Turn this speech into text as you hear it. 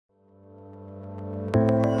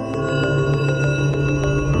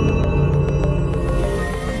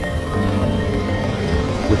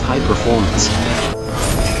high performance,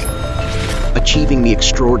 achieving the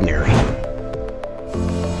extraordinary.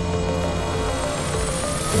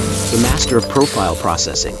 The master of profile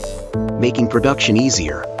processing, making production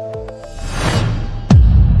easier.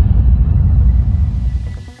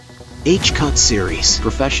 Hcut series,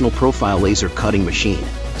 professional profile laser cutting machine,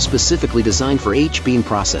 specifically designed for H-beam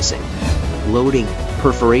processing, loading,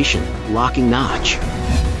 perforation, locking notch,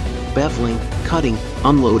 beveling, cutting,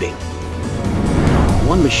 unloading.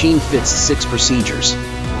 One machine fits 6 procedures.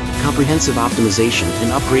 Comprehensive optimization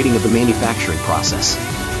and upgrading of the manufacturing process.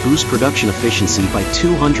 Boost production efficiency by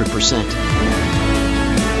 200%.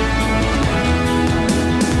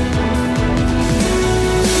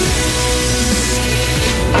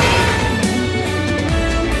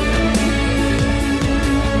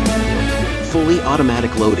 Fully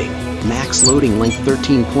automatic loading. Max loading length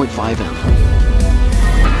 13.5 m.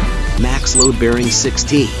 Max load bearing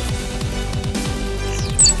 6T.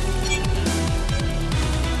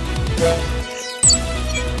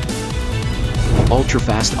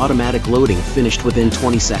 Ultra-fast automatic loading finished within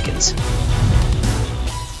 20 seconds.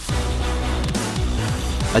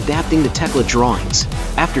 Adapting to Tekla drawings.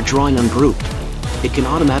 After drawing ungrouped, it can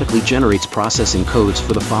automatically generate processing codes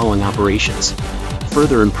for the following operations,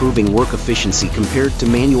 further improving work efficiency compared to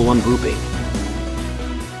manual ungrouping.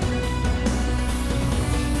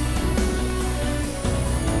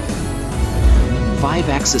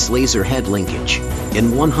 Five-axis laser head linkage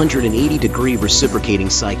and 180-degree reciprocating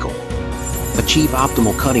cycle. Achieve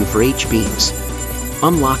optimal cutting for H-beams.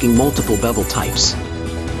 Unlocking multiple bevel types.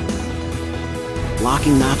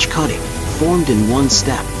 Locking notch cutting, formed in one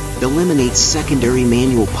step, eliminates secondary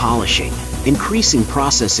manual polishing, increasing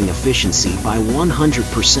processing efficiency by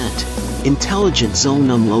 100%. Intelligent zone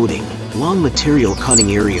unloading, long material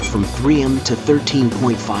cutting area from 3M to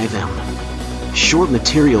 13.5 m. Short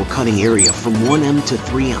material cutting area from 1M to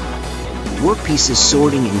 3M. Workpieces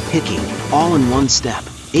sorting and picking, all in one step.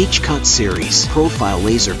 Hcut series profile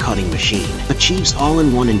laser cutting machine achieves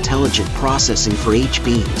all-in-one intelligent processing for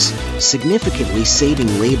H-beams, significantly saving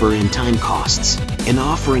labor and time costs, and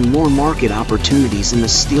offering more market opportunities in the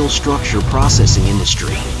steel structure processing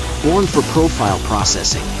industry. Born for profile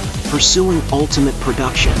processing, pursuing ultimate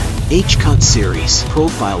production. Hcut series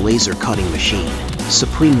profile laser cutting machine.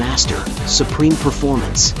 Supreme master, supreme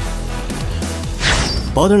performance.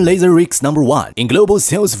 Bodor Laser Rigs #1 in global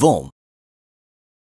sales volume.